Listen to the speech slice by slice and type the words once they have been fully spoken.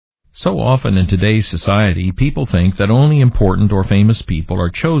So often in today's society, people think that only important or famous people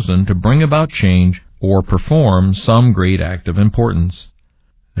are chosen to bring about change or perform some great act of importance.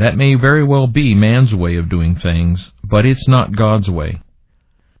 That may very well be man's way of doing things, but it's not God's way.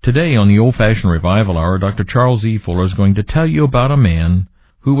 Today on the Old-Fashioned Revival Hour, Dr. Charles E. Fuller is going to tell you about a man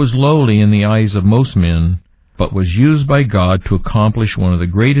who was lowly in the eyes of most men, but was used by God to accomplish one of the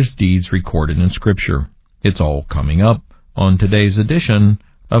greatest deeds recorded in Scripture. It's all coming up on today's edition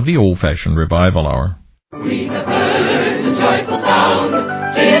of the Old-Fashioned Revival Hour. We have heard the joyful sound,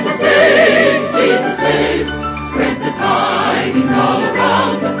 Jesus saved, Jesus saved. Spread the tidings all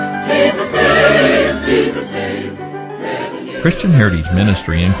around, Jesus saved, Jesus saved. Christian Heritage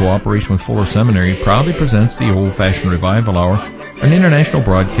Ministry, in cooperation with Fuller Seminary, proudly presents the Old-Fashioned Revival Hour, an international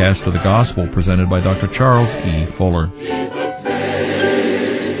broadcast of the gospel presented by Dr. Charles E. Fuller.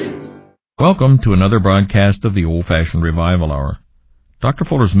 Welcome to another broadcast of the Old-Fashioned Revival Hour. Dr.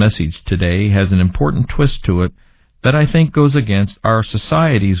 Fuller's message today has an important twist to it that I think goes against our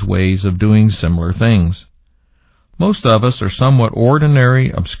society's ways of doing similar things. Most of us are somewhat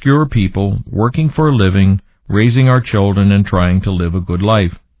ordinary, obscure people working for a living, raising our children, and trying to live a good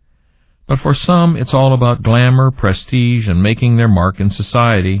life. But for some, it's all about glamour, prestige, and making their mark in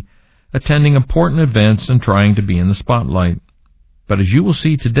society, attending important events and trying to be in the spotlight. But as you will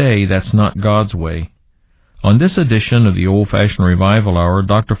see today, that's not God's way. On this edition of the Old-Fashioned Revival Hour,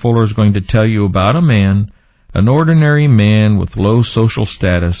 Dr. Fuller is going to tell you about a man, an ordinary man with low social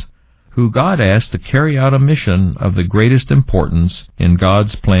status, who God asked to carry out a mission of the greatest importance in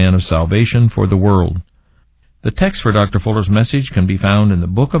God's plan of salvation for the world. The text for Dr. Fuller's message can be found in the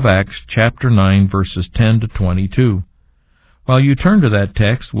book of Acts, chapter 9, verses 10 to 22. While you turn to that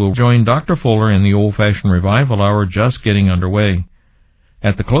text, we'll join Dr. Fuller in the Old-Fashioned Revival Hour just getting underway.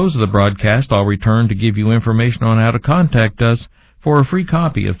 At the close of the broadcast, I'll return to give you information on how to contact us for a free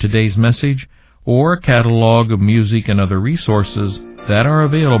copy of today's message or a catalog of music and other resources that are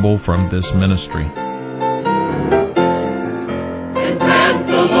available from this ministry. And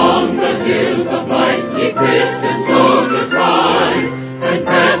along the hills of light, ye Christian soldiers rise, and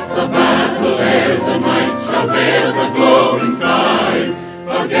press the battle ere the night shall veil the glowing skies.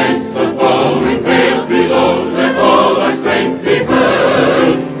 Against the foaming waves below, let all our strength be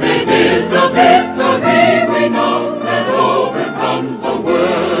heard. It is the victory we know that overcomes the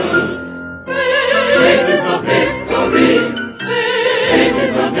world. It is the victory. It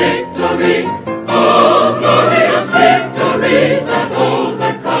is the victory. Oh, glorious victory that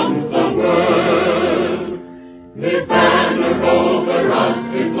overcomes the world. His banner over us,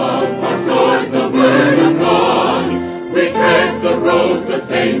 His love, our sword, the word of God. We tread the road, the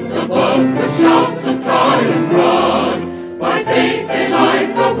saints above, the shouts of triumph run. By faith in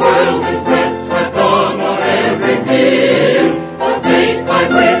light, the world is rest, swept on our every fear. The faith by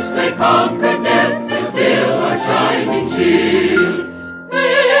which they conquered death is still our shining shield.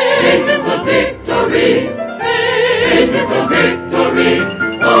 It is the victory. It is the victory.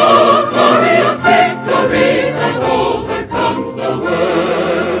 Oh, glorious victory that overcomes the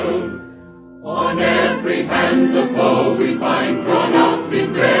world. On every hand the foe we find drawn up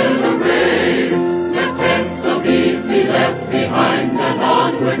in dread array. Let tents of ease be left behind and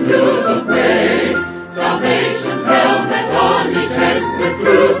onward to the fray. Salvation's helmet on each head with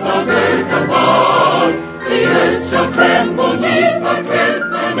truth on earth above. The earth shall tremble neath our tread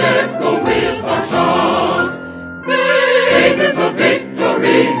and echo with our shout. It is a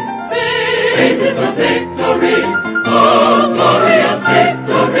victory. It is a victory. Oh, glorious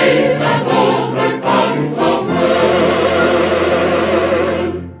victory that overcomes the world.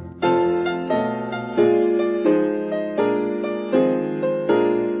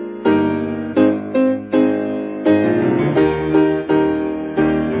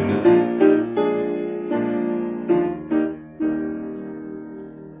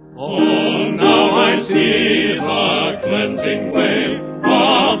 Oh, now I see the cleansing wave,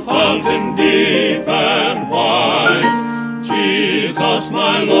 a fountain deep and wide. Jesus,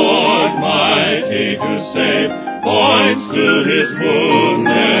 my Lord, mighty to save, points to His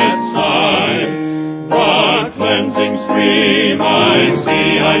wounded side. The cleansing stream I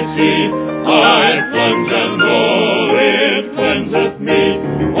see, I plunge and go, it cleanseth me.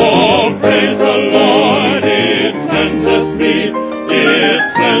 Oh, praise the Lord, it cleanseth me. It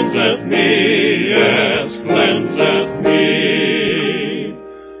cleanseth me, yes, cleanseth me.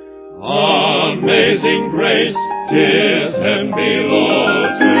 Amazing grace, 'tis heaven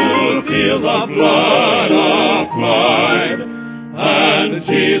below to feel the blood applied. And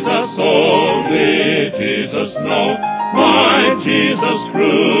Jesus only, Jesus know, my Jesus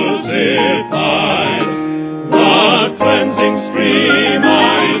crucified. The cleansing stream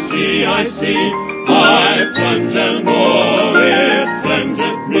I see, see. I plunge and oh, it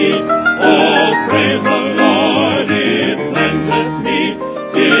cleanseth me. Oh, praise the Lord, it cleanseth me.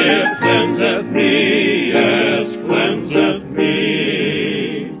 It cleanseth me, yes, cleanseth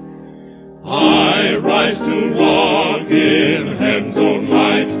me. I rise to walk in heaven's own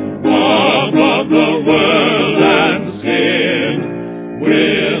light, above the world and sin,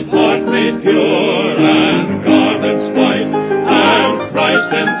 with heart made pure and garments white, and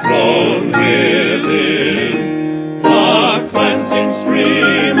Christ enthroned within. The cleansing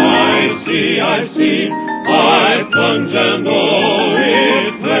stream I see, I plunge and oh,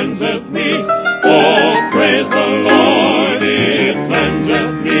 it cleanseth me. Oh, praise the Lord, it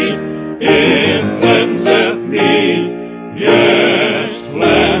cleanseth me. It cleanseth me, yes,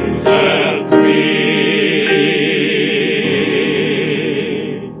 cleanseth me.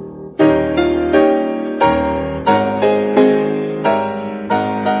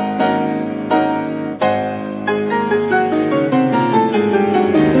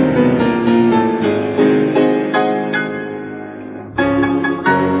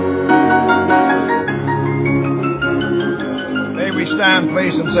 Stand,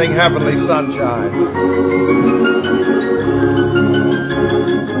 please, and sing Heavenly Sunshine.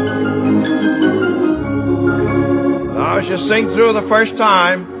 Now, as you sing through the first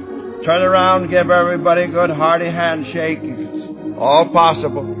time, turn around and give everybody a good hearty handshake if it's all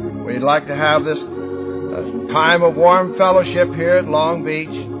possible. We'd like to have this time of warm fellowship here at Long Beach.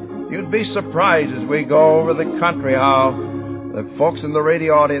 You'd be surprised as we go over the country how the folks in the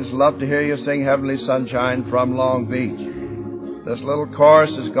radio audience love to hear you sing Heavenly Sunshine from Long Beach. This little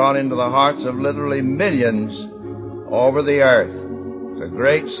chorus has gone into the hearts of literally millions over the earth. It's a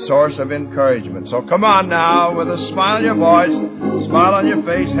great source of encouragement. So come on now, with a smile on your voice, smile on your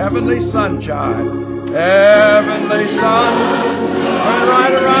face, Heavenly Sunshine. Heavenly Sun, turn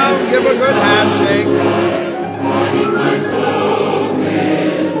right around, give a good handshake.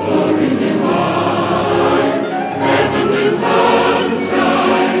 Heavenly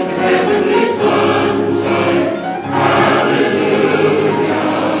Sunshine, Heavenly Sunshine,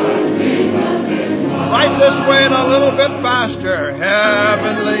 right this way and a little bit faster.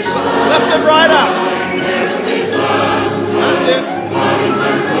 Heavenly Sun. Lift it right up. That's it.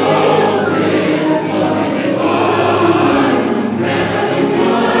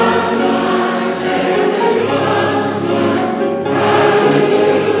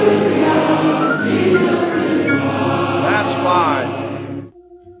 That's fine.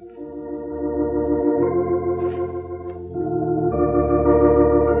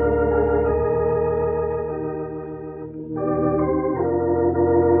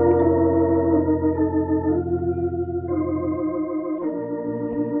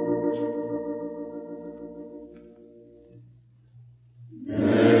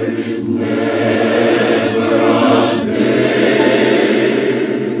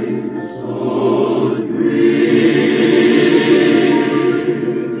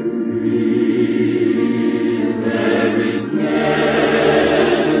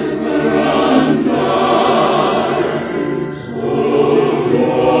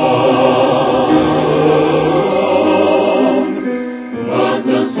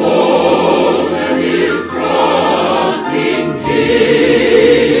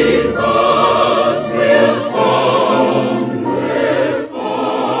 Jesus.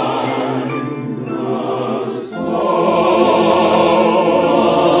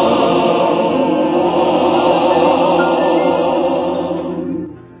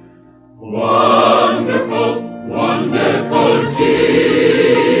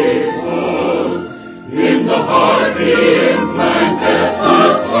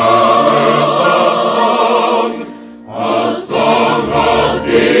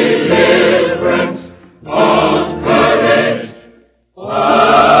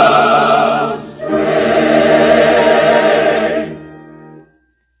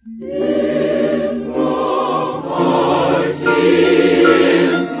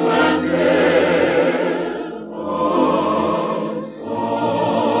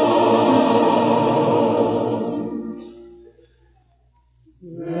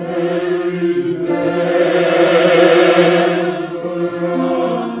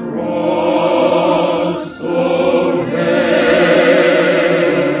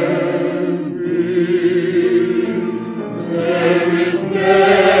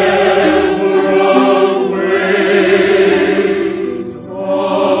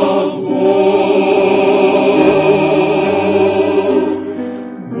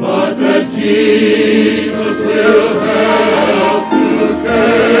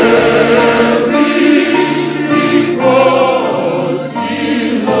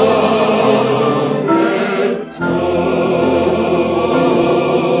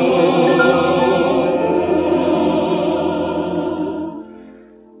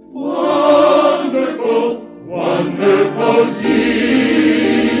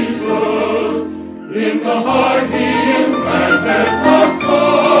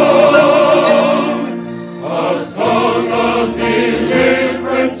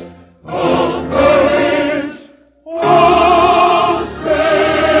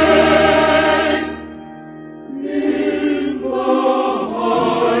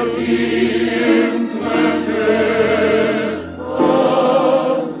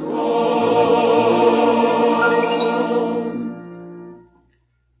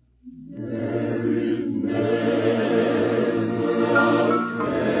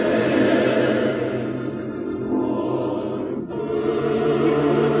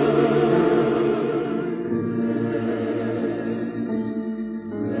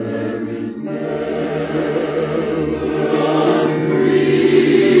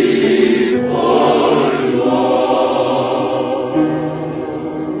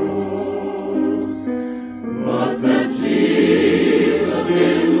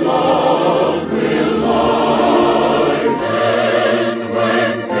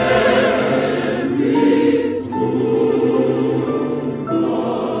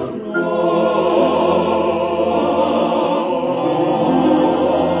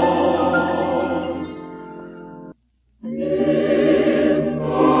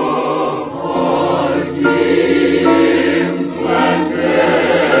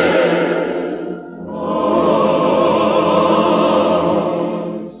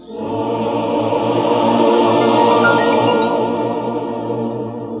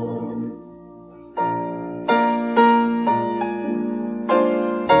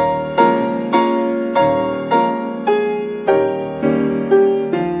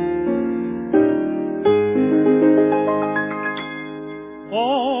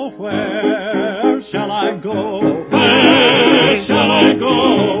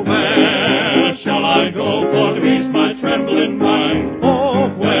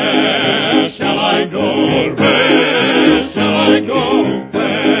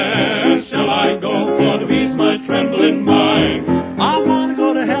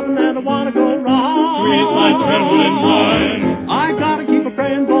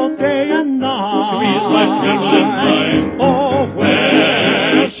 praying both day and night. To ease my trembling mind. Oh,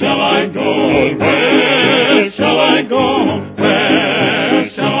 where shall I go? Where shall I go? Where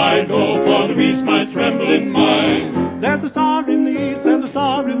shall I go for to ease my trembling mind? There's a star in the east and a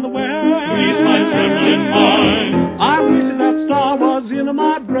star in the west. To ease my trembling mind. I wish that star was in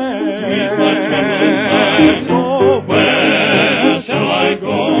my breast. To ease my trembling mind. Oh, where shall I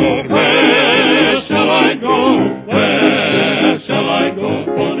go? Where shall I go? Where shall I go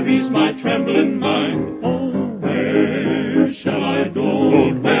for to ease my trembling mind? oh, Where shall I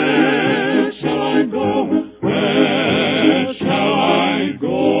go? Where shall I go? Where shall I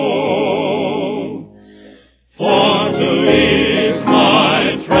go? For to ease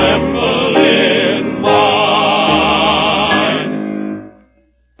my trembling mind.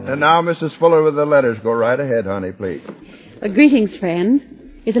 And now, Mrs. Fuller, with the letters. Go right ahead, honey, please. Greetings, friends.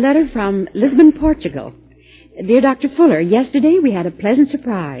 It's a letter from Lisbon, Portugal. Dear Dr. Fuller, yesterday we had a pleasant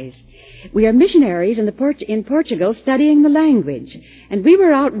surprise. We are missionaries in Portugal studying the language, and we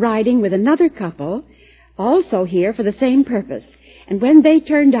were out riding with another couple, also here for the same purpose. And when they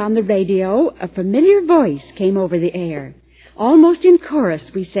turned on the radio, a familiar voice came over the air. Almost in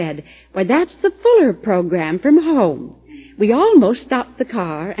chorus, we said, "Why, that's the Fuller program from home." We almost stopped the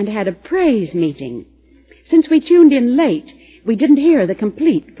car and had a praise meeting. Since we tuned in late, we didn't hear the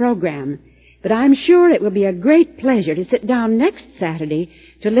complete program. But I'm sure it will be a great pleasure to sit down next Saturday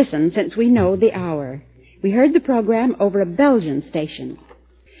to listen, since we know the hour. We heard the program over a Belgian station.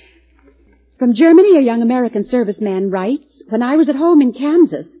 From Germany, a young American serviceman writes, "When I was at home in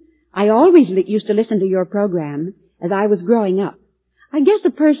Kansas, I always used to listen to your program as I was growing up. I guess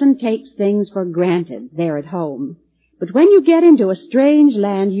a person takes things for granted there at home. But when you get into a strange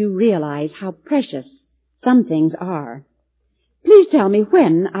land, you realize how precious some things are. Please tell me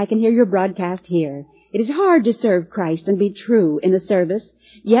when I can hear your broadcast here. It is hard to serve Christ and be true in the service,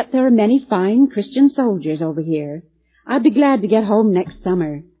 yet there are many fine Christian soldiers over here. I'd be glad to get home next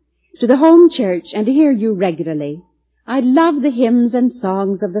summer, to the home church, and to hear you regularly. I love the hymns and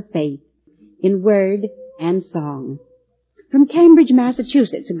songs of the faith, in word and song." From Cambridge,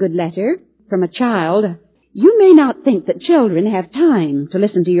 Massachusetts, a good letter from a child. "You may not think that children have time to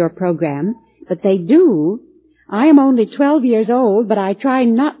listen to your program, but they do. I am only 12 years old, but I try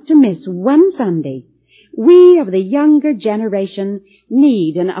not to miss one Sunday. We of the younger generation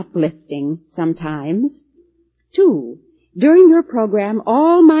need an uplifting sometimes. 2. During your program,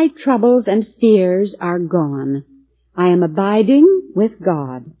 all my troubles and fears are gone. I am abiding with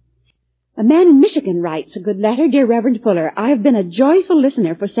God." A man in Michigan writes a good letter. "Dear Reverend Fuller, I have been a joyful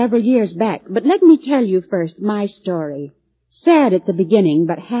listener for several years back, but let me tell you first my story. Sad at the beginning,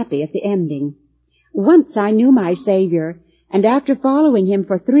 but happy at the ending. Once I knew my Savior, and after following him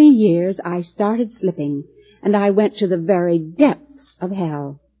for 3 years, I started slipping, and I went to the very depths of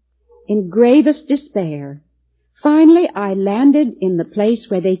hell, in gravest despair. Finally, I landed in the place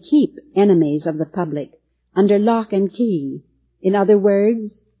where they keep enemies of the public, under lock and key. In other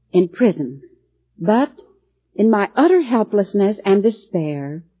words, in prison. But in my utter helplessness and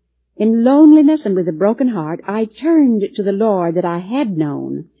despair, in loneliness and with a broken heart, I turned to the Lord that I had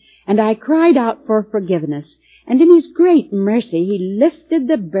known, and I cried out for forgiveness, and in his great mercy he lifted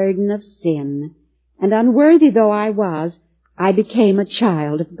the burden of sin, and unworthy though I was, I became a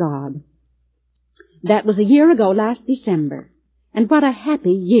child of God. That was a year ago last December, and what a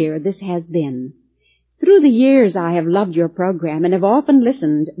happy year this has been. Through the years I have loved your program and have often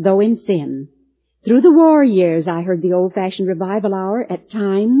listened, though in sin. Through the war years I heard the old-fashioned revival hour at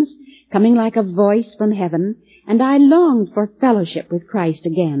times, coming like a voice from heaven, and I longed for fellowship with Christ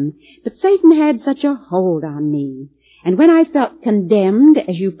again. But Satan had such a hold on me, and when I felt condemned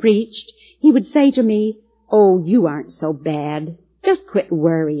as you preached, he would say to me, "Oh, you aren't so bad. Just quit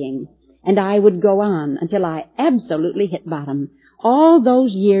worrying." And I would go on until I absolutely hit bottom. All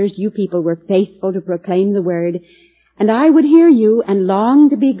those years you people were faithful to proclaim the word, and I would hear you and long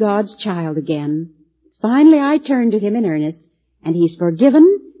to be God's child again. Finally, I turned to him in earnest, and he's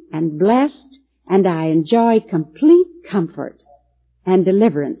forgiven and blessed, and I enjoy complete comfort and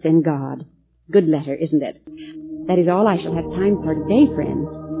deliverance in God. Good letter, isn't it? That is all I shall have time for today, friends.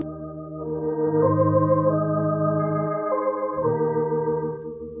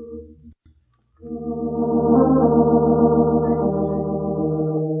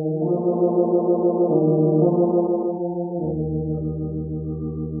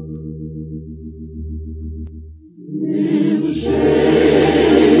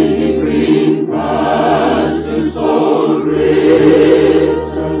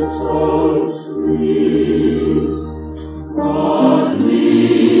 God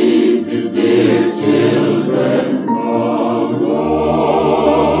lead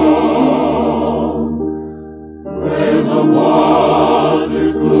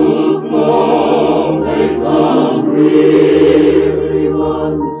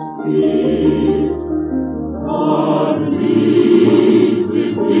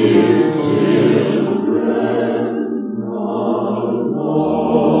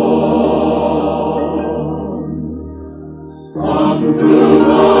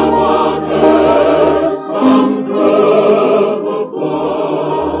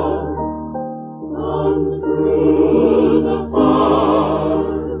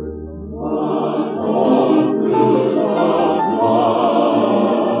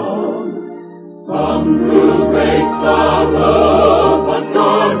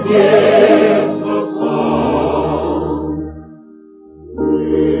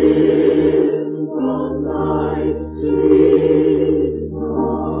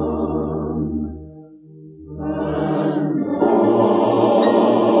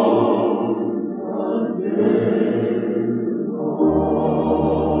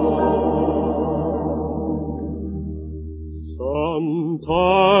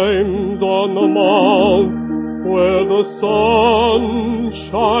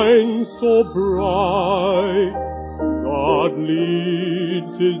shines so bright. God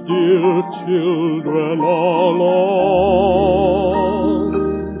leads His dear children along.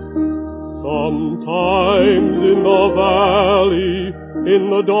 Sometimes in the valley, in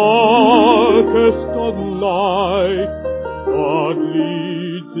the darkest of night, God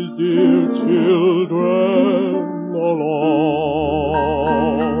leads His dear children along.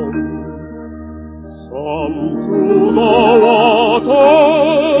 Some through the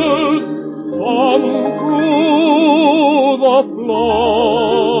waters, some through the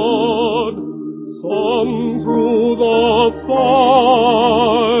flood, some through the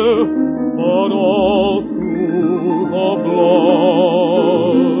fire, but all through the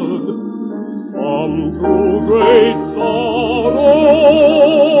blood. Some through great sorrow,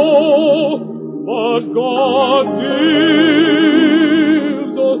 but God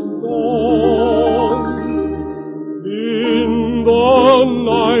gives a song in the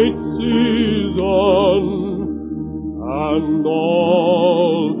night season and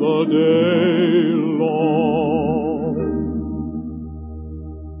all the day long.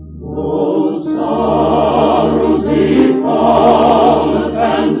 Those sorrows befall us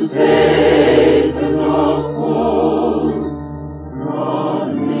and Satan oppose, God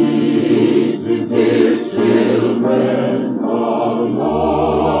leads His dear children along.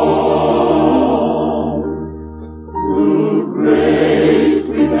 Through grace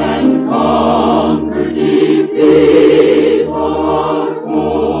we can conquer, defeat our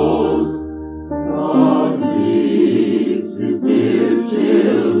foes. God leads His dear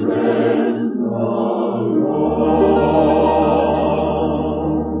children along.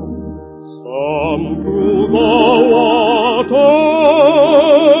 Some through the waters,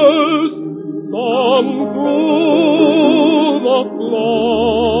 some through the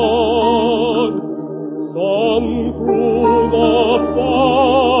flood, some through the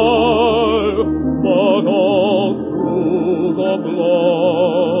fire, but all through the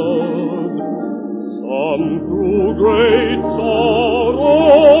blood. Some through great sorrow,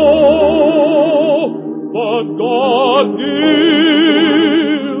 but God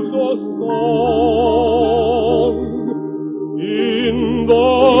gives a song in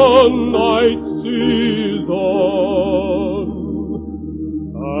the night season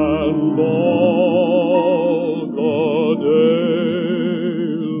and all the day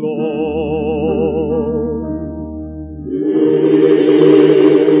long.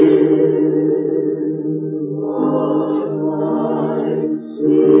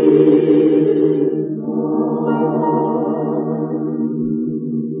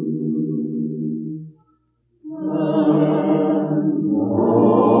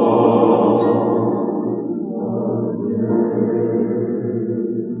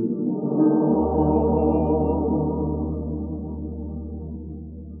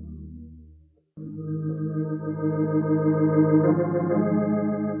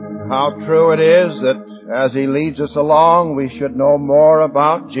 How true it is that as He leads us along, we should know more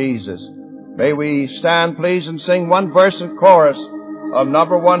about Jesus. May we stand, please, and sing one verse and chorus of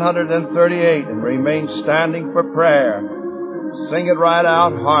number 138 and remain standing for prayer. Sing it right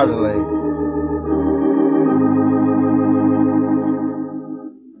out heartily.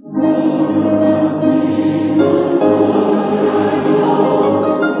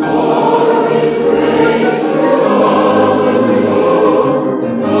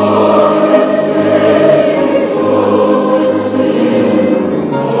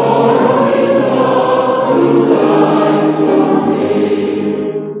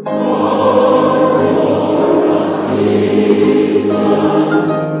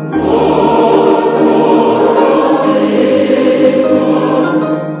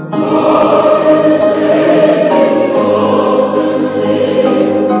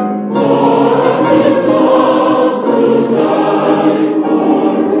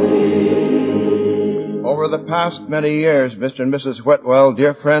 Many years, Mr. and Mrs. Whitwell,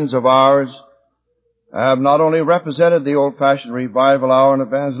 dear friends of ours, have not only represented the old-fashioned revival hour and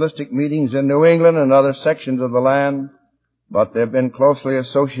evangelistic meetings in New England and other sections of the land, but they've been closely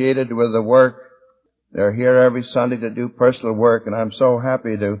associated with the work. They're here every Sunday to do personal work, and I'm so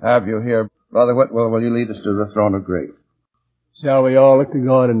happy to have you here. Brother Whitwell, will you lead us to the throne of grace? Shall we all look to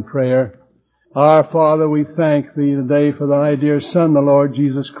God in prayer? Our Father, we thank Thee today for Thy dear Son, the Lord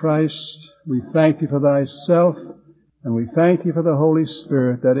Jesus Christ. We thank Thee for Thyself, and we thank Thee for the Holy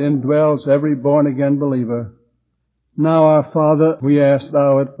Spirit that indwells every born-again believer. Now, our Father, we ask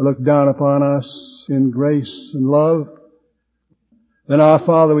Thou would look down upon us in grace and love. Then, our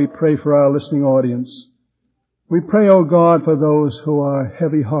Father, we pray for our listening audience. We pray, O God, for those who are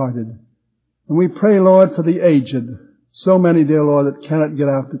heavy-hearted. And we pray, Lord, for the aged, So many, dear Lord, that cannot get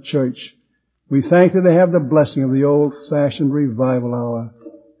out to church. We thank that they have the blessing of the old-fashioned revival hour.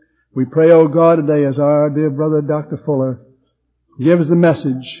 We pray, O God, today as our dear brother Dr. Fuller gives the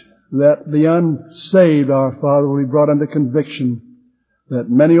message that the unsaved, our Father, will be brought under conviction, that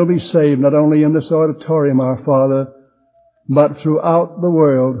many will be saved, not only in this auditorium, our Father, but throughout the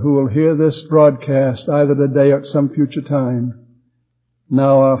world who will hear this broadcast either today or at some future time.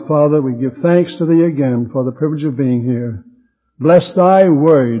 Now, our Father, we give thanks to Thee again for the privilege of being here. Bless Thy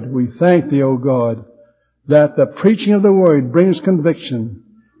Word. We thank Thee, O God, that the preaching of the Word brings conviction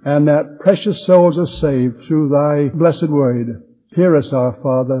and that precious souls are saved through Thy blessed Word. Hear us, our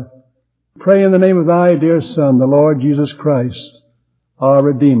Father. Pray in the name of Thy dear Son, the Lord Jesus Christ, our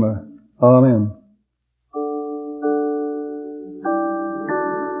Redeemer. Amen.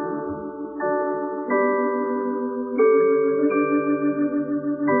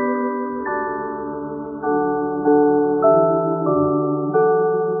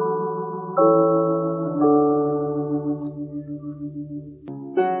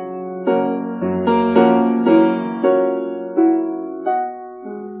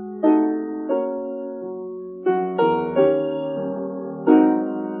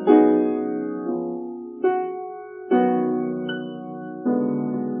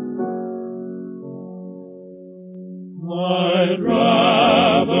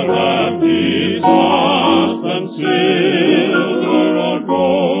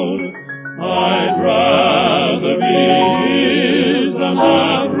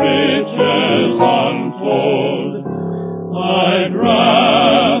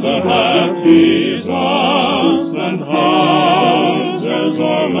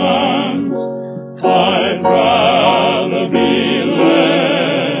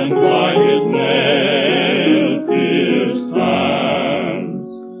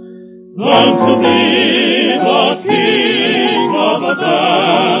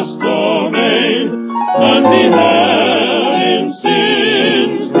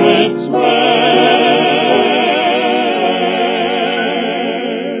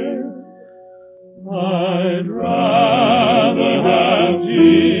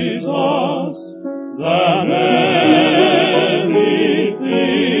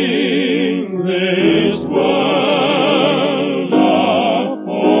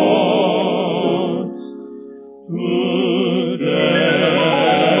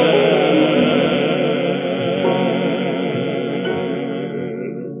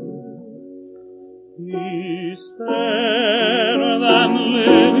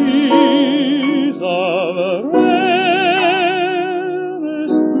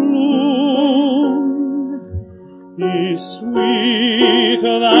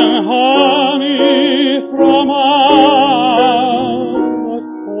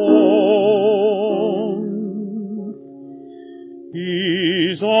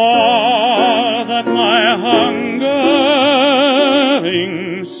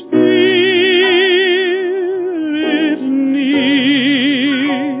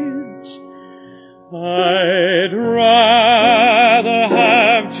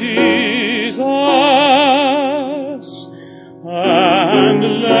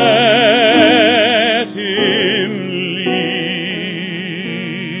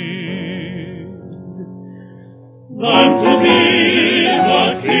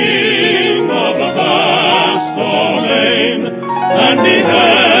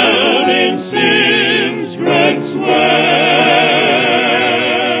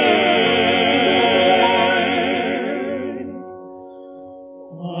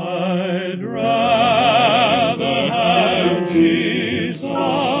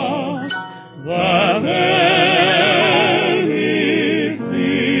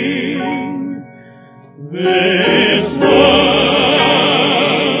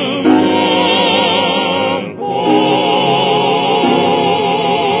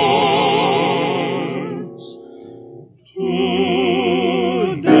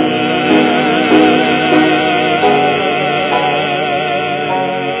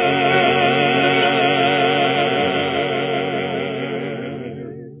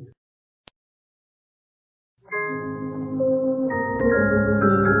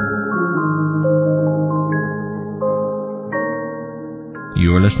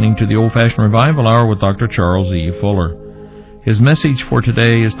 You are listening to the Old-Fashioned Revival Hour with Dr. Charles E. Fuller. His message for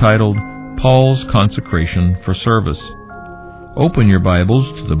today is titled, Paul's Consecration for Service. Open your Bibles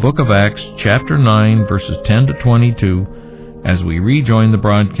to the book of Acts, chapter 9, verses 10 to 22, as we rejoin the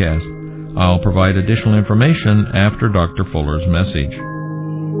broadcast. I'll provide additional information after Dr. Fuller's message.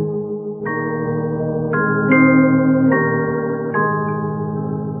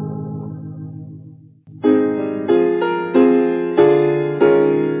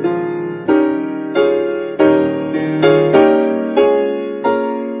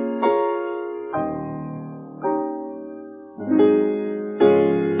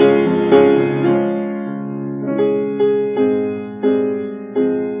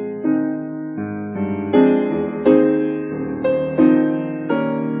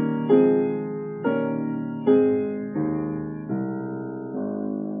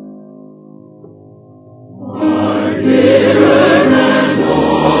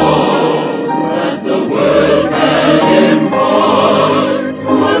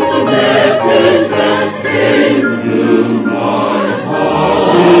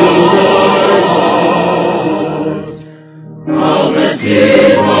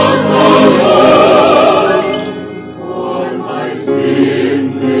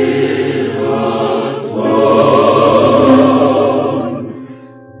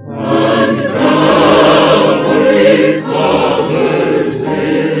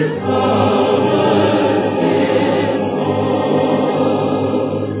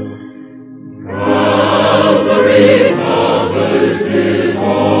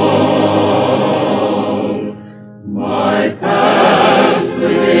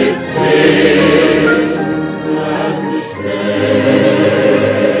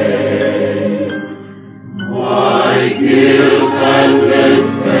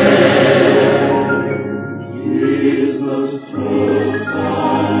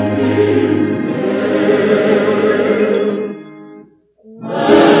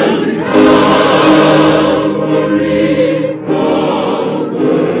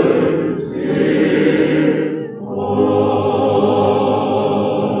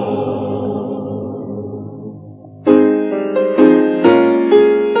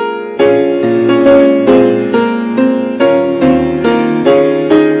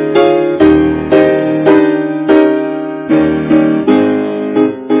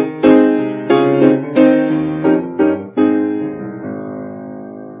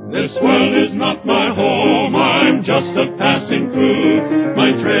 just a passing through.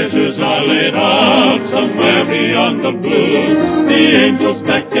 My treasures are laid out somewhere beyond the blue. The angels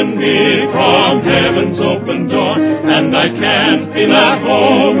beckon me from heaven's open door, and I can't feel at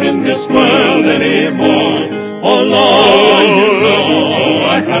home in this world anymore. Oh Lord, you know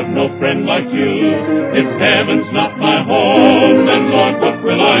I have no friend like you. If heaven's not my home, then Lord, what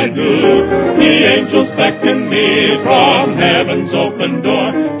will I do? The angels beckon me from heaven's open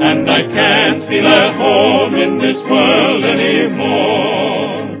door, and I can't feel at home in this world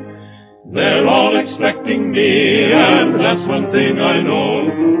anymore. They're all expecting me, and that's one thing I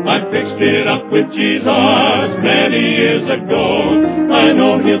know. I fixed it up with Jesus many years ago. I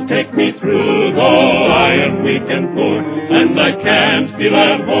know He'll take me through, though I am weak and poor, and I can't feel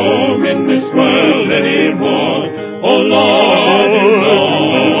at home in this world anymore. Oh Lord, you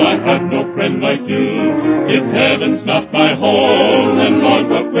know I have no friend like you. If heaven's not my home, then Lord,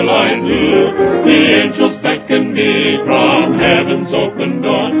 what will I do? The angels beckon me from heaven's open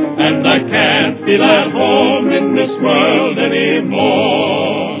door, and I can't feel at home in this world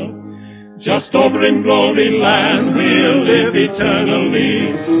anymore. Just over in glory land we'll live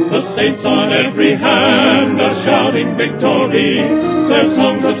eternally. The saints on every hand are shouting victory. Their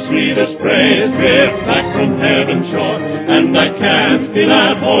songs of sweetest praise drift back from heaven's shore, and I can't feel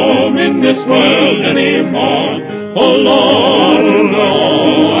at home in this world anymore. Oh Lord, oh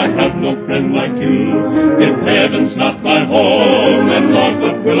no, I have no friend like you. If heaven's not my home, then Lord,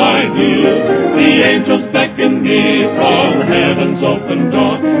 what will I do? The angels beckon me from heaven's open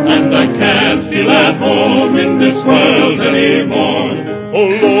door, and I can't feel at home in this world anymore. Oh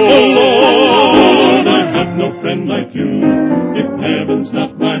Lord, I have no friend like you. If heaven's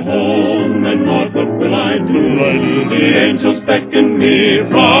not my home, then Lord, what will I do? The angels beckon me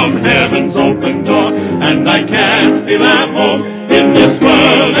from heaven's open door, and I can't feel at home in this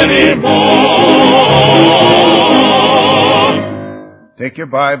world anymore. Take your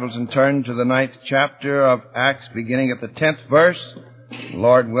Bibles and turn to the 9th chapter of Acts, beginning at the 10th verse,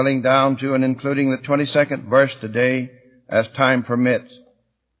 Lord willing, down to and including the 22nd verse today, as time permits.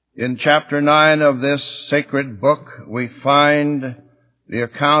 In chapter 9 of this sacred book, we find the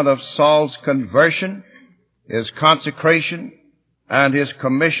account of Saul's conversion, his consecration, and his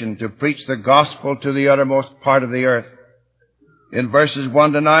commission to preach the gospel to the uttermost part of the earth. In verses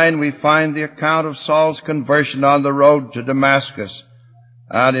 1 to 9, we find the account of Saul's conversion on the road to Damascus.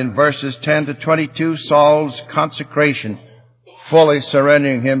 And in verses 10 to 22, Saul's consecration, fully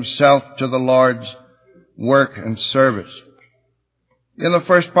surrendering himself to the Lord's work and service. In the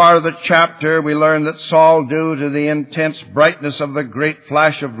first part of the chapter, we learn that Saul, due to the intense brightness of the great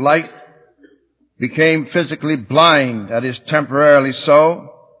flash of light, became physically blind. That is, temporarily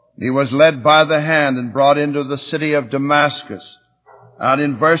so. He was led by the hand and brought into the city of Damascus. And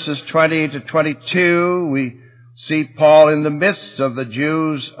in verses 20 to 22, we see Paul in the midst of the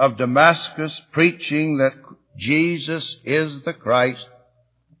Jews of Damascus preaching that Jesus is the Christ,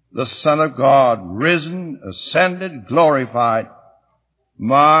 the Son of God, risen, ascended, glorified.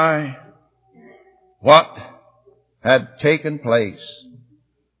 My, what had taken place?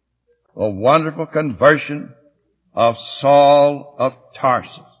 A wonderful conversion of Saul of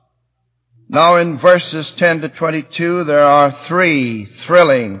Tarsus. Now in verses 10 to 22, there are 3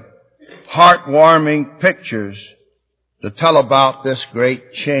 thrilling, heartwarming pictures to tell about this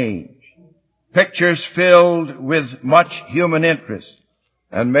great change. Pictures filled with much human interest.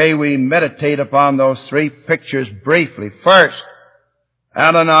 And may we meditate upon those 3 pictures briefly. First,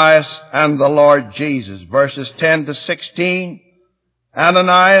 Ananias and the Lord Jesus, verses 10 to 16.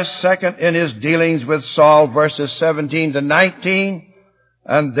 Ananias, second, in his dealings with Saul, verses 17 to 19.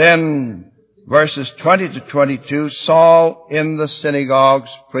 And then verses 20 to 22, Saul in the synagogues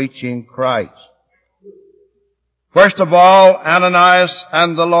preaching Christ. First of all, Ananias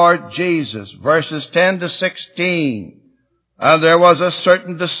and the Lord Jesus, verses 10 to 16. And there was a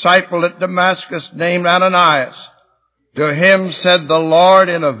certain disciple at Damascus named Ananias. To him said the Lord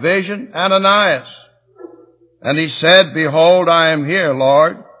in a vision, Ananias. And he said, Behold, I am here,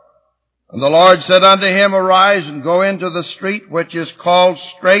 Lord. And the Lord said unto him, Arise and go into the street which is called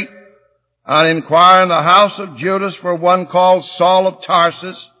Straight, and inquire in the house of Judas for one called Saul of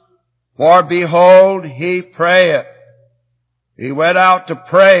Tarsus. For behold, he prayeth. He went out to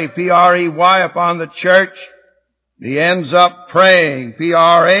pray, P-R-E-Y, upon the church. He ends up praying,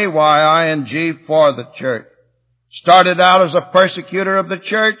 P-R-A-Y-I-N-G, for the church. Started out as a persecutor of the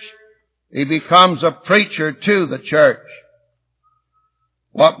church. He becomes a preacher to the church.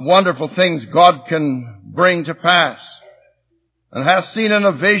 What wonderful things God can bring to pass. And hath seen in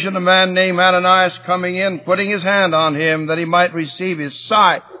a vision a man named Ananias coming in, putting his hand on him that he might receive his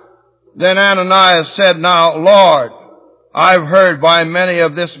sight. Then Ananias said, Now, Lord, I've heard by many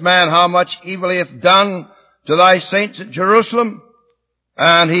of this man how much evil he hath done to thy saints at Jerusalem,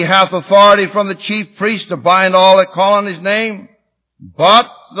 and he hath authority from the chief priest to bind all that call on his name. But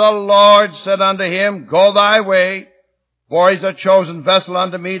the Lord said unto him, Go thy way, for he is a chosen vessel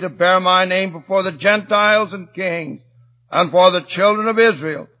unto me to bear my name before the Gentiles and kings, and for the children of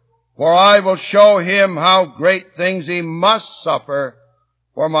Israel. For I will show him how great things he must suffer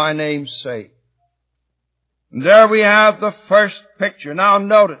for my name's sake. And there we have the first picture. Now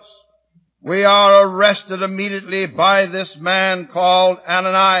notice, we are arrested immediately by this man called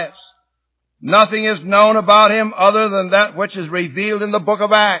Ananias. Nothing is known about him other than that which is revealed in the book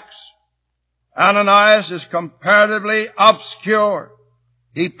of Acts. Ananias is comparatively obscure.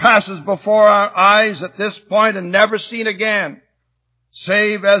 He passes before our eyes at this point and never seen again,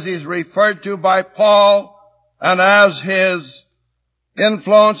 save as he's referred to by Paul and as his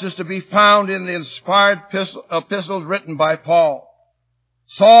influence is to be found in the inspired epistles written by Paul.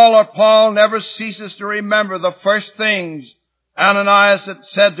 Saul or Paul never ceases to remember the first things Ananias had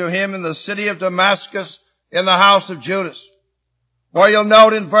said to him in the city of Damascus in the house of Judas. For you'll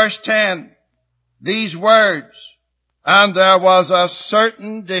note in verse 10 these words, And there was a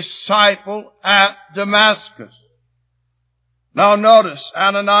certain disciple at Damascus. Now notice,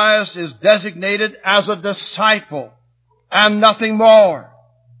 Ananias is designated as a disciple and nothing more.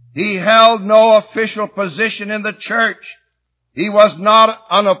 He held no official position in the church. He was not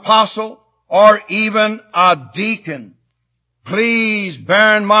an apostle or even a deacon. Please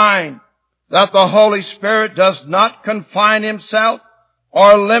bear in mind that the Holy Spirit does not confine himself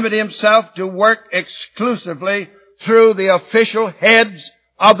or limit himself to work exclusively through the official heads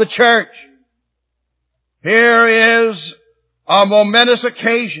of the church. Here is a momentous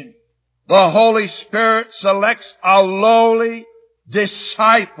occasion. The Holy Spirit selects a lowly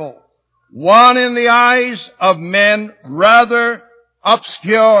disciple, one in the eyes of men rather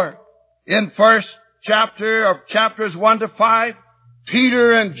obscure. In first chapter of chapters 1 to 5,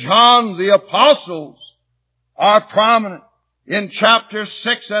 Peter and John the apostles are prominent. In chapters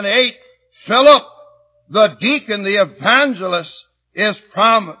 6 and 8, Philip, the deacon, the evangelist, is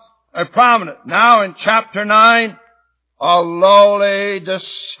prominent. Now in chapter 9, a lowly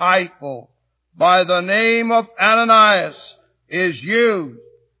disciple by the name of Ananias is used.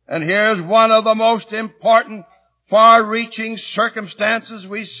 And here's one of the most important, far-reaching circumstances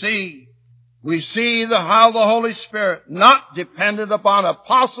we see. We see how the Holy Spirit, not dependent upon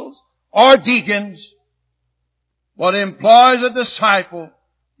apostles or deacons, but employs a disciple,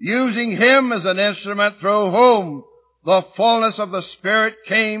 using him as an instrument through whom the fullness of the Spirit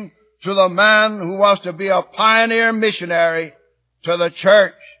came to the man who was to be a pioneer missionary to the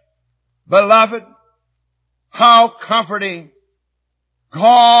church. Beloved, how comforting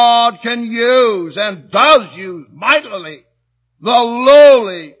God can use and does use mightily the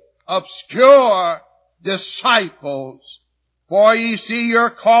lowly, obscure disciples. For ye see your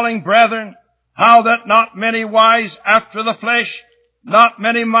calling, brethren, how that not many wise after the flesh, not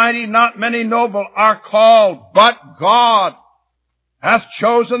many mighty, not many noble are called, but God hath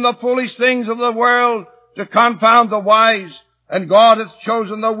chosen the foolish things of the world to confound the wise, and God hath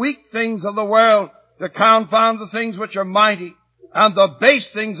chosen the weak things of the world to confound the things which are mighty, and the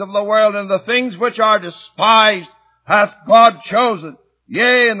base things of the world and the things which are despised hath God chosen,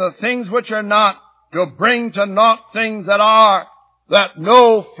 yea, and the things which are not, to bring to naught things that are, that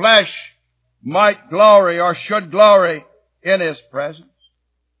no flesh might glory or should glory in His presence.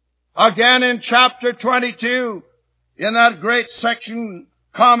 Again in chapter 22, in that great section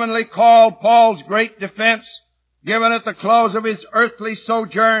commonly called Paul's great defense, given at the close of his earthly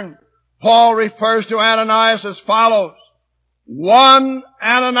sojourn, Paul refers to Ananias as follows. One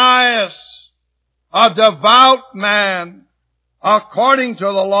Ananias, a devout man, according to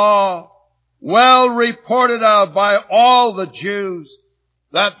the law, well reported of by all the Jews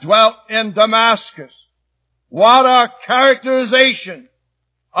that dwelt in Damascus. What a characterization!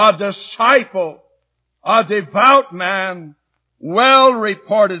 A disciple, a devout man, well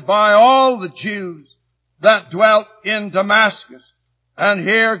reported by all the Jews that dwelt in Damascus. And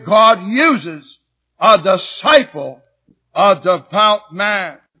here God uses a disciple, a devout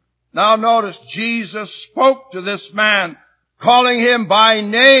man. Now notice, Jesus spoke to this man, calling him by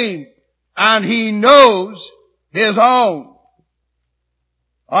name, and he knows his own.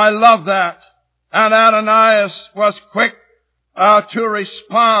 I love that. And Ananias was quick to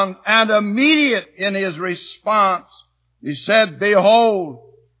respond, and immediate in his response. He said, Behold,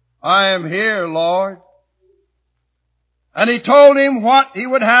 I am here, Lord. And he told him what he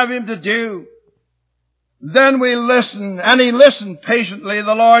would have him to do. Then we listen, and he listened patiently,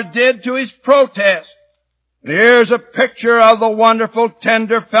 the Lord did, to his protest. Here's a picture of the wonderful,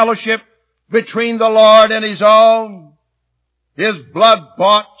 tender fellowship between the Lord and his own, his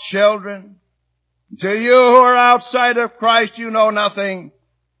blood-bought children. To you who are outside of Christ, you know nothing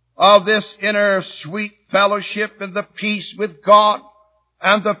of this inner sweet fellowship and the peace with God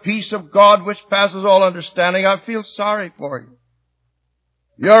and the peace of God which passes all understanding. I feel sorry for you.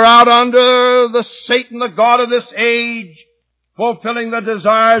 You're out under the Satan, the god of this age, fulfilling the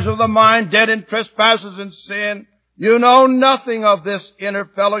desires of the mind, dead in trespasses and sin. You know nothing of this inner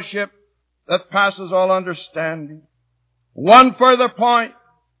fellowship that passes all understanding. One further point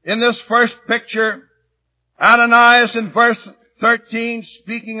in this first picture, Ananias in verse 13,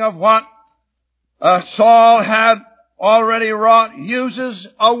 speaking of what Saul had already wrought, uses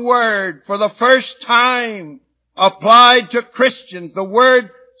a word for the first time applied to Christians, the word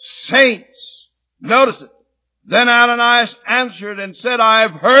saints. Notice it. Then Ananias answered and said, I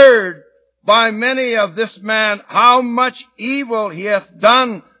have heard by many of this man how much evil he hath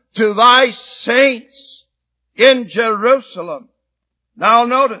done to thy saints in Jerusalem. Now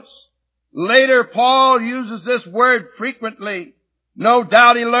notice, later Paul uses this word frequently. No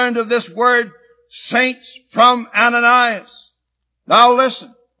doubt he learned of this word saints from Ananias. Now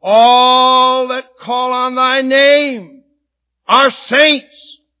listen, all that call on thy name are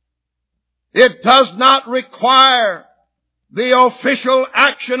saints. It does not require the official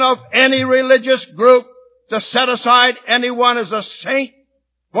action of any religious group to set aside anyone as a saint.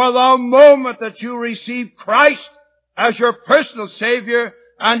 For the moment that you receive Christ as your personal Savior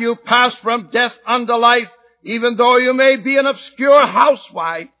and you pass from death unto life, even though you may be an obscure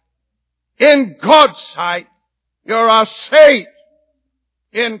housewife, in God's sight, you're a saint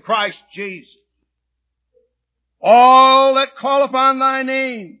in Christ Jesus. All that call upon thy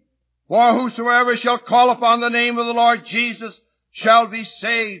name, for whosoever shall call upon the name of the Lord Jesus shall be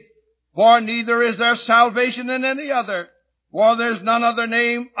saved. For neither is there salvation in any other, for there's none other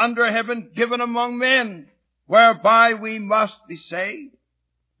name under heaven given among men whereby we must be saved.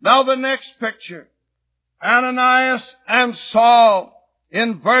 Now the next picture, Ananias and Saul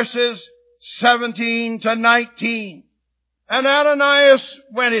in verses 17 to 19. And Ananias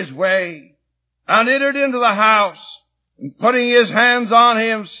went his way and entered into the house, and putting his hands on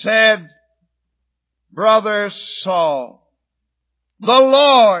him said, Brother Saul, the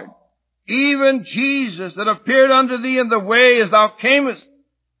Lord, even Jesus that appeared unto thee in the way as thou camest,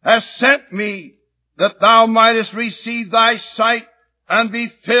 has sent me that thou mightest receive thy sight and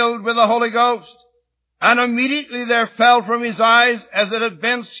be filled with the Holy Ghost. And immediately there fell from his eyes as it had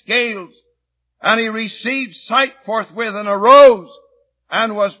been scales, and he received sight forthwith and arose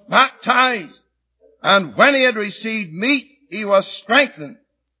and was baptized. And when he had received meat, he was strengthened.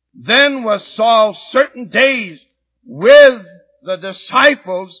 Then was Saul certain days with the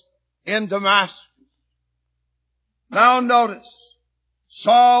disciples in Damascus. Now notice,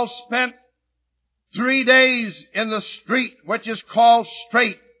 Saul spent 3 days in the street, which is called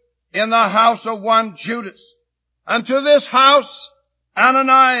Straight, in the house of one Judas. And to this house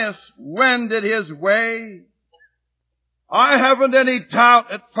Ananias wended his way. I haven't any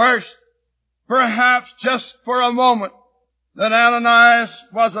doubt at first, perhaps just for a moment, that Ananias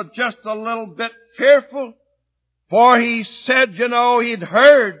was just a little bit fearful. For he said, he'd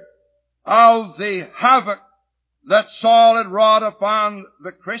heard of the havoc that Saul had wrought upon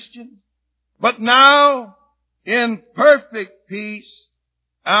the Christians. But now, in perfect peace,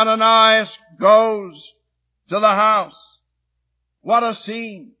 Ananias goes to the house. What a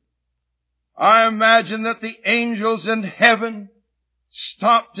scene. I imagine that the angels in heaven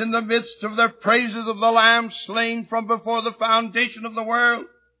stopped in the midst of their praises of the Lamb slain from before the foundation of the world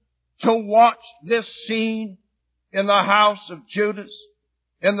to watch this scene in the house of Judas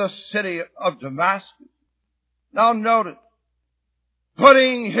in the city of Damascus. Now notice,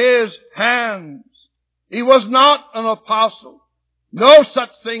 putting his hands, he was not an apostle. No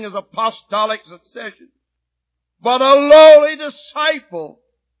such thing as apostolic succession. But a lowly disciple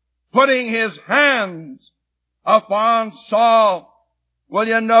putting his hands upon Saul. Will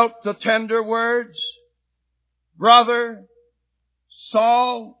you note the tender words? Brother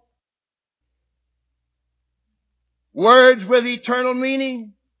Saul. Words with eternal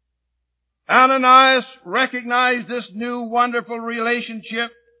meaning. Ananias recognized this new wonderful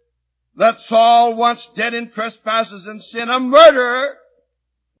relationship that Saul, once dead in trespasses and sin, a murderer,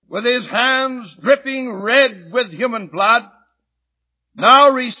 with his hands dripping red with human blood, now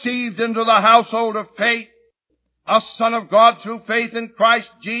received into the household of faith, a Son of God through faith in Christ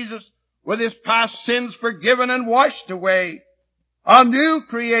Jesus, with his past sins forgiven and washed away, a new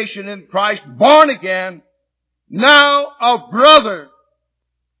creation in Christ, born again now a brother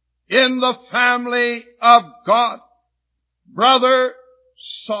in the family of God, Brother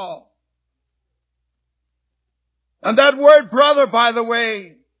Saul. And that word brother, by the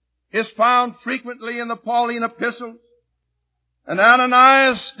way, is found frequently in the Pauline epistles. And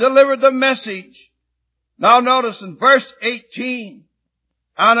Ananias delivered the message. Now notice in verse 18,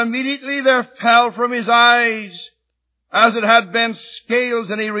 and immediately there fell from his eyes as it had been scales,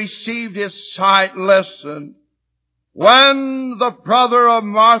 and he received his sight. Listen. When the brother of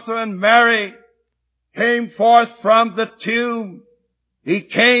Martha and Mary came forth from the tomb, he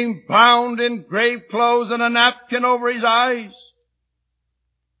came bound in grave clothes and a napkin over his eyes.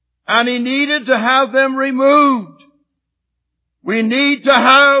 And he needed to have them removed. We need to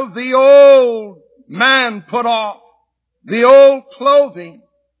have the old man put off, the old clothing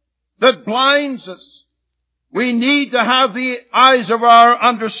that blinds us. We need to have the eyes of our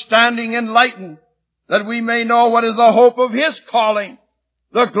understanding enlightened, that we may know what is the hope of his calling,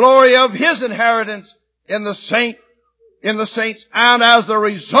 the glory of his inheritance in the saints, and as a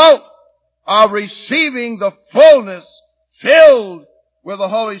result of receiving the fullness, filled with the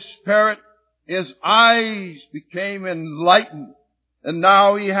Holy Spirit, his eyes became enlightened. And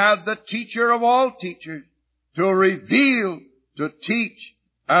now he had the teacher of all teachers to reveal, to teach,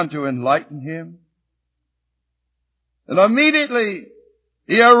 and to enlighten him. And immediately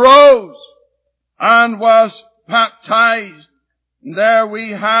he arose and was baptized. And there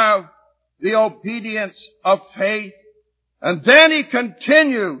we have the obedience of faith. And then he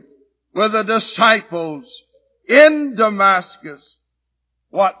continued with the disciples in Damascus.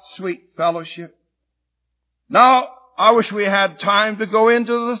 What sweet fellowship. Now, I wish we had time to go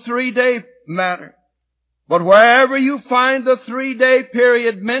into the 3-day matter. But wherever you find the 3-day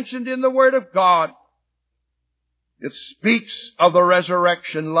period mentioned in the Word of God, it speaks of the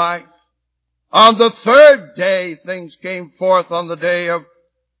resurrection life. On the 3rd day, things came forth on the day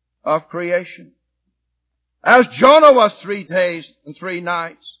of creation. As Jonah was 3 days and 3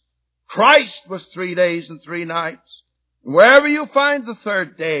 nights, Christ was 3 days and 3 nights. Wherever you find the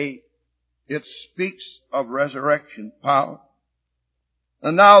 3rd day, it speaks of resurrection power.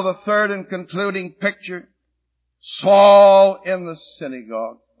 And now the 3rd and concluding picture, Saul in the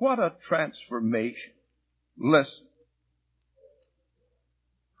synagogue. What a transformation. Listen.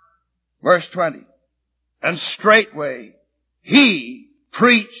 Verse 20. And straightway he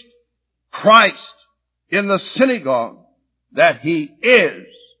preached Christ in the synagogue, that he is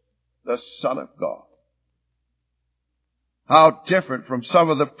the Son of God. How different from some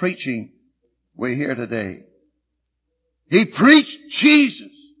of the preaching we hear today. He preached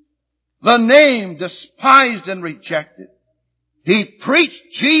Jesus, the name despised and rejected. He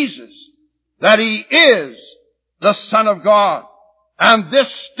preached Jesus, that he is the Son of God. And this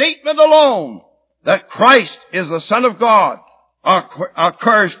statement alone, that Christ is the Son of God,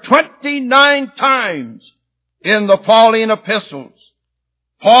 occurs 29 times in the Pauline epistles.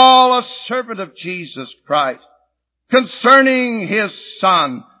 Paul, a servant of Jesus Christ, concerning his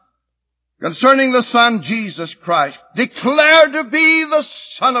Son, concerning the Son Jesus Christ, declared to be the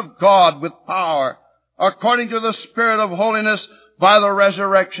Son of God with power, according to the Spirit of holiness, by the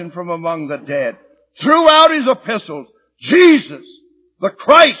resurrection from among the dead. Throughout his epistles, Jesus, the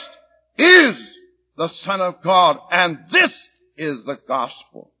Christ, is the Son of God, and this is the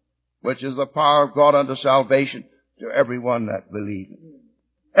gospel, which is the power of God unto salvation to everyone that believeth.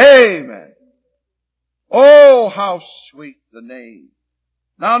 Amen. Oh, how sweet the name.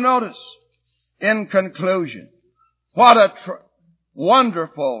 Now notice, in conclusion, what a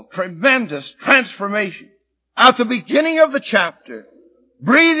wonderful, tremendous transformation. At the beginning of the chapter,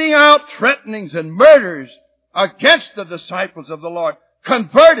 breathing out threatenings and murders against the disciples of the Lord,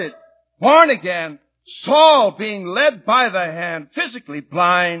 converted, born again, Saul being led by the hand, physically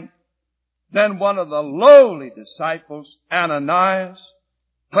blind. Then one of the lowly disciples, Ananias,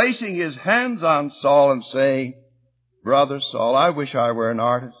 placing his hands on Saul and saying, Brother Saul, I wish I were an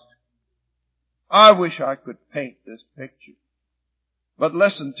artist. I wish I could paint this picture. But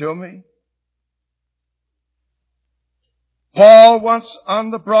listen to me. Paul, once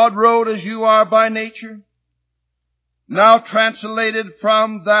on the broad road as you are by nature, now translated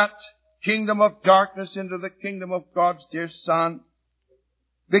from that kingdom of darkness into the kingdom of God's dear Son,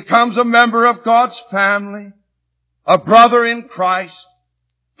 becomes a member of God's family, a brother in Christ,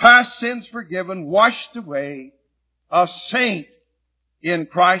 past sins forgiven, washed away, a saint in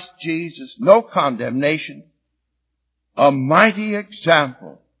Christ Jesus, no condemnation, a mighty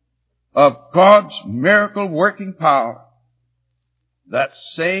example of God's miracle working power. That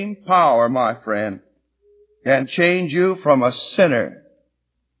same power, my friend, can change you from a sinner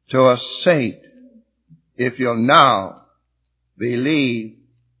to a saint if you'll now believe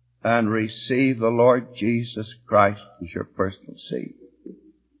and receive the Lord Jesus Christ as your personal Savior.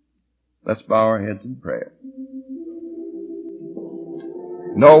 Let's bow our heads in prayer.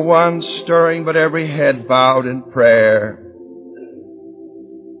 No one stirring, but every head bowed in prayer.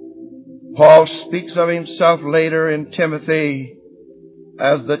 Paul speaks of himself later in Timothy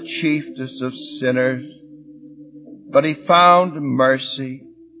as the chiefest of sinners. But he found mercy.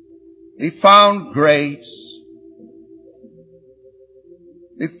 He found grace.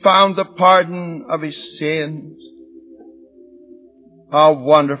 He found the pardon of his sins. How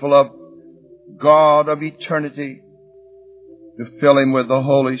wonderful of God of eternity to fill him with the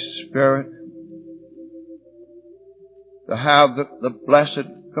Holy Spirit, to have the blessed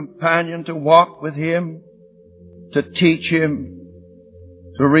companion to walk with him, to teach him,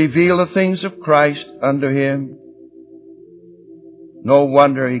 to reveal the things of Christ unto him. No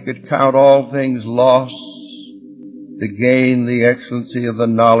wonder he could count all things lost to gain the excellency of the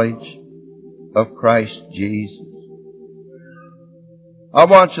knowledge of Christ Jesus. I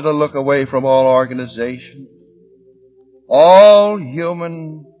want you to look away from all organizations, all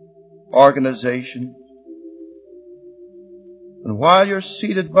human organizations. And while you're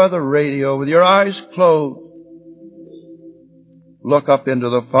seated by the radio with your eyes closed, look up into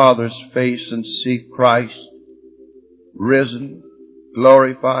the Father's face and see Christ risen,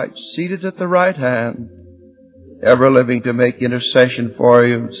 glorified, seated at the right hand, ever living to make intercession for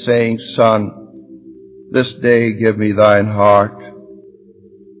you, saying, Son, this day give me thine heart.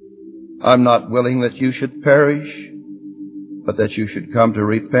 I'm not willing that you should perish, but that you should come to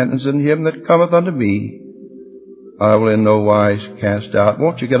repentance, and him that cometh unto me I will in no wise cast out.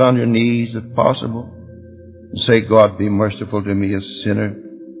 Won't you get on your knees if possible and say, God, be merciful to me, a sinner,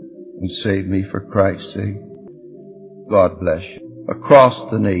 and save me for Christ's sake. God bless you.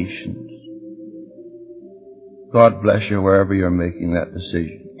 Across the nations, God bless you wherever you're making that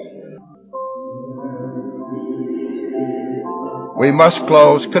decision. We must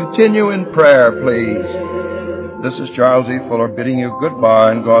close. Continue in prayer, please. This is Charles E. Fuller bidding you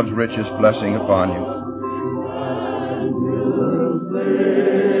goodbye and God's richest blessing upon you.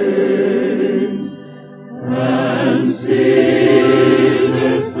 And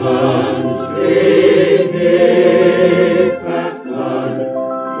sinners come straight that blood,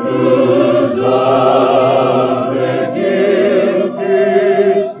 whose all their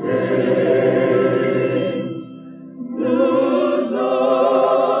guilty stains, lose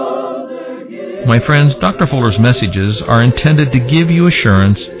all their guilty. My friends, Dr. Fuller's messages are intended to give you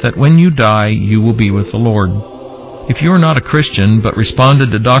assurance that when you die, you will be with the Lord. If you are not a Christian but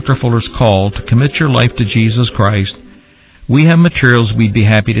responded to Dr. Fuller's call to commit your life to Jesus Christ, we have materials we'd be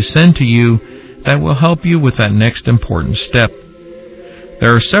happy to send to you that will help you with that next important step.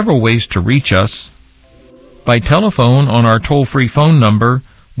 There are several ways to reach us. By telephone on our toll-free phone number,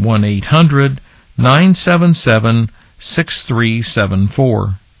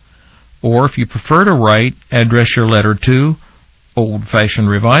 1-800-977-6374. Or if you prefer to write, address your letter to Old Fashioned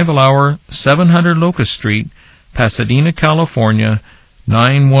Revival Hour, 700 Locust Street, Pasadena, California,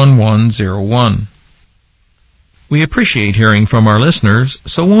 91101. We appreciate hearing from our listeners,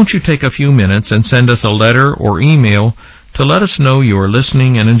 so won't you take a few minutes and send us a letter or email to let us know you are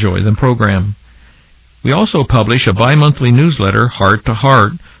listening and enjoy the program. We also publish a bi-monthly newsletter, Heart to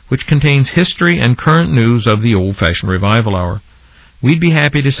Heart, which contains history and current news of the Old Fashioned Revival Hour. We'd be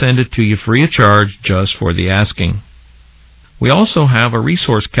happy to send it to you free of charge just for the asking. We also have a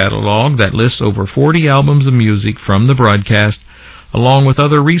resource catalog that lists over 40 albums of music from the broadcast, along with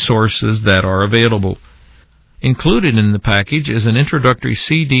other resources that are available. Included in the package is an introductory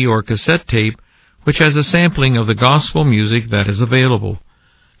CD or cassette tape, which has a sampling of the gospel music that is available.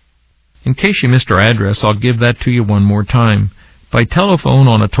 In case you missed our address, I'll give that to you one more time. By telephone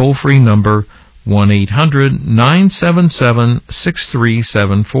on a toll-free number,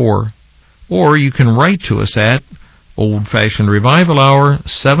 1-800-977-6374. Or you can write to us at Old Fashioned Revival Hour,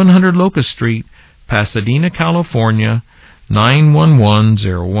 700 Locust Street, Pasadena, California,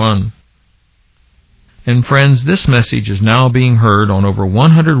 91101. And friends, this message is now being heard on over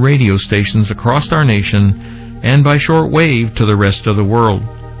 100 radio stations across our nation and by shortwave to the rest of the world.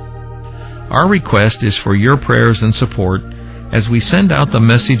 Our request is for your prayers and support as we send out the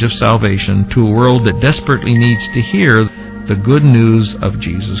message of salvation to a world that desperately needs to hear the good news of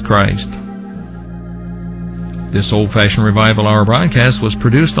Jesus Christ. This Old-Fashioned Revival Hour broadcast was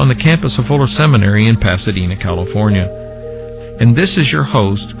produced on the campus of Fuller Seminary in Pasadena, California. And this is your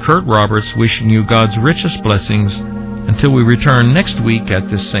host, Kurt Roberts, wishing you God's richest blessings until we return next week at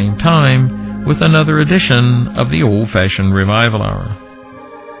this same time with another edition of the Old-Fashioned Revival Hour.